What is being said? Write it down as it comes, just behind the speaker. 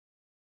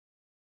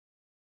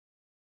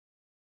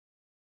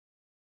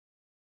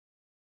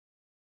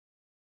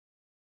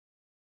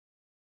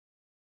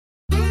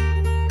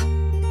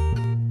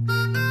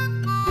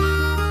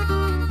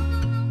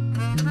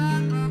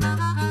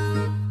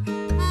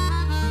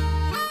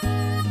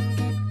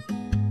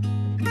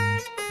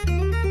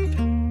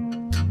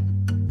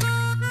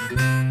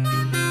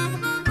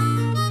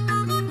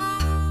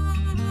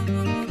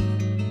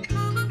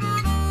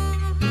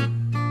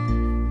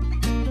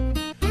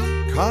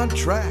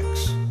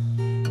tracks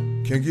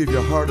can give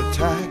you heart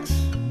attacks.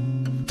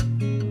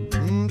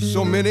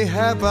 So many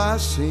have I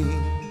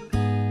seen.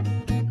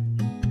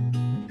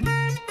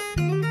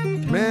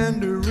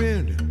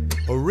 Mandarin,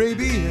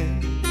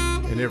 Arabian,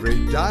 and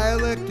every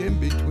dialect in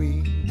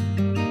between.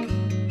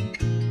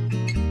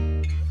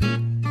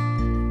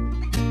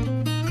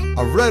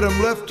 I've read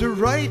them left to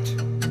right,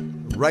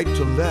 right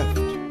to left,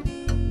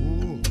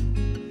 ooh,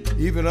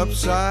 even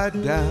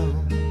upside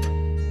down.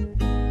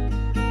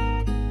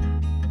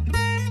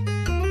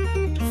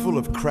 Full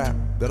of crap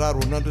that I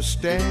don't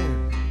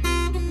understand,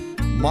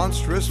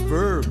 monstrous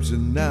verbs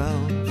and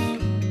nouns.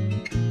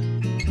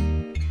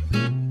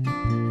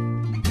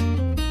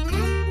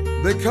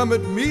 They come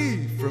at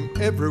me from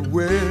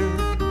everywhere.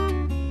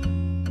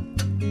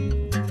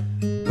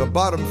 The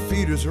bottom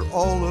feeders are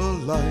all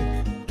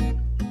alike,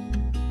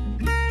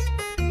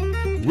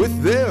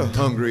 with their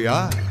hungry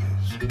eyes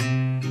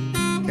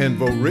and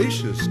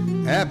voracious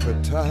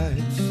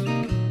appetites.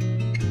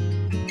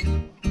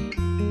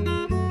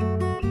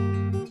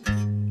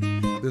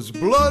 There's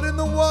blood in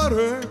the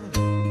water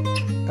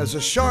as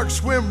the sharks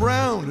swim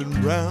round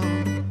and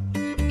round.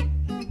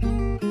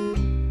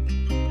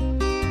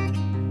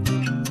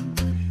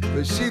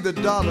 They see the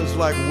dollars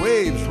like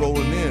waves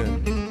rolling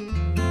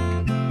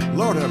in.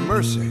 Lord have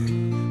mercy,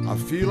 I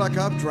feel like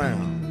I've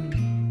drowned.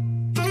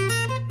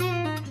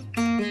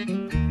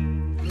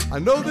 I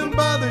know them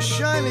by the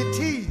shiny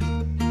teeth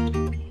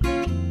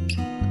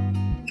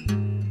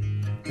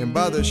and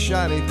by the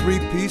shiny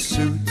three-piece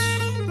suits.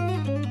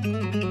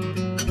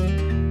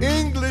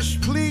 English,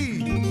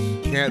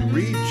 please, can't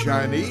read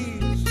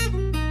Chinese.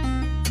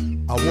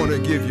 I want to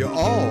give you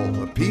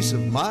all a piece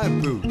of my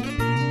boot.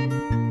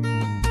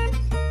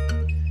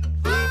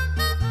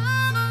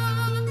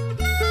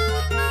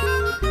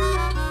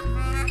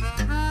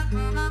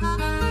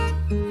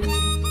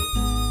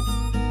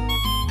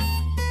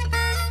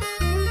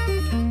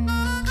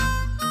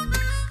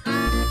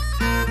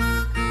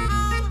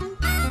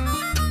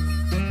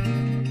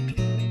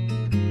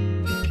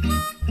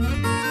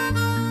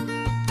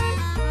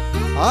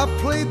 I've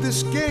played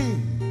this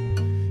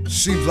game,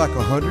 seems like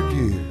 100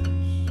 years,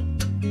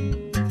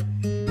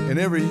 and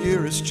every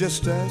year is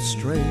just as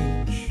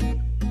strange.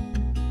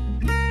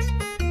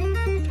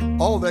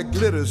 All that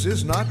glitters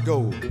is not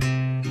gold,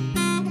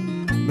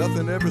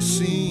 nothing ever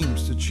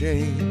seems to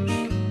change.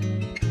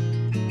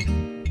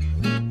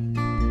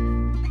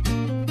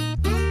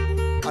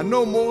 I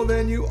know more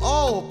than you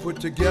all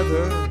put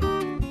together,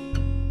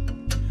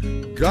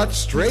 got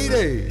straight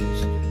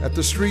A's at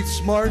the street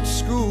smart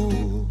school.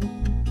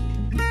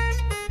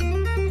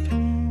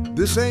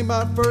 This ain't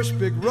my first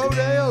big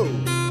rodeo,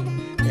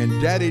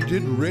 and Daddy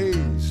didn't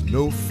raise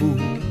no fool.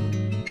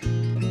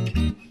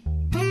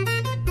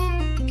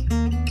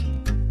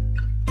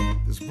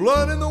 There's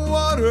blood in the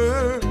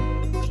water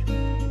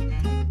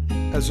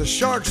as the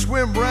sharks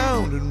swim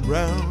round and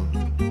round.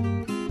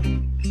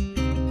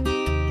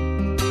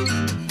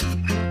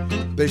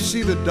 They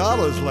see the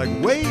dollars like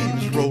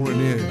waves rolling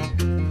in.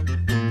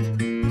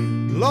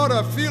 Lord,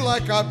 I feel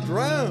like I've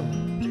drowned.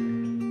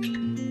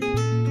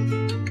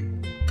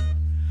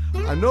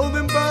 I know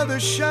them by their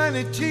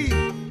shiny teeth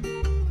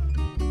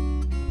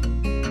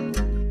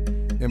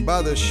and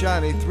by their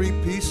shiny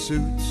three-piece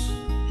suits.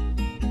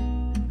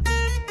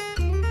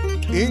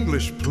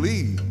 English,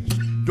 please,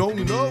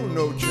 don't know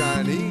no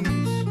Chinese.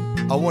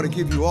 I want to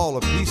give you all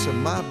a piece of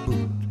my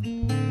boot.